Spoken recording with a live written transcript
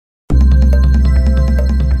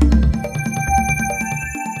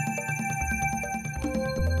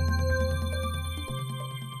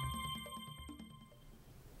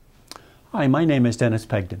Hi, my name is Dennis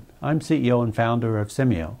Pegden. I'm CEO and founder of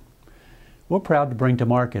Simio. We're proud to bring to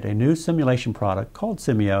market a new simulation product called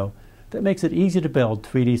Simio that makes it easy to build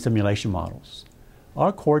 3D simulation models.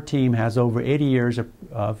 Our core team has over 80 years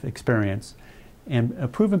of experience and a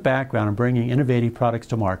proven background in bringing innovative products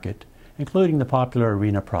to market, including the popular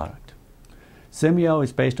Arena product. Simio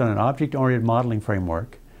is based on an object-oriented modeling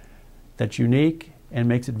framework that's unique and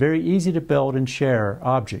makes it very easy to build and share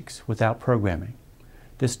objects without programming.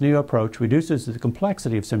 This new approach reduces the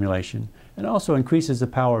complexity of simulation and also increases the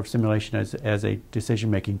power of simulation as a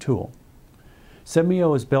decision-making tool.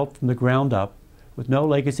 Simio is built from the ground up with no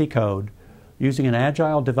legacy code, using an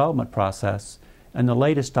agile development process and the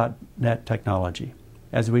latest .NET technology.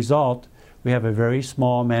 As a result, we have a very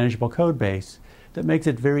small, manageable code base that makes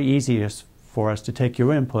it very easy for us to take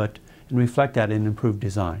your input and reflect that in improved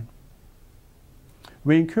design.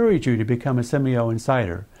 We encourage you to become a Simio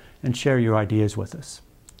Insider and share your ideas with us.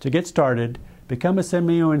 To get started, become a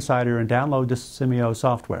Simio Insider and download the Simio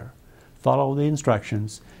software. Follow the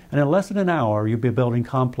instructions, and in less than an hour, you'll be building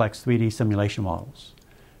complex 3D simulation models.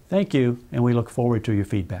 Thank you, and we look forward to your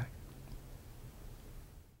feedback.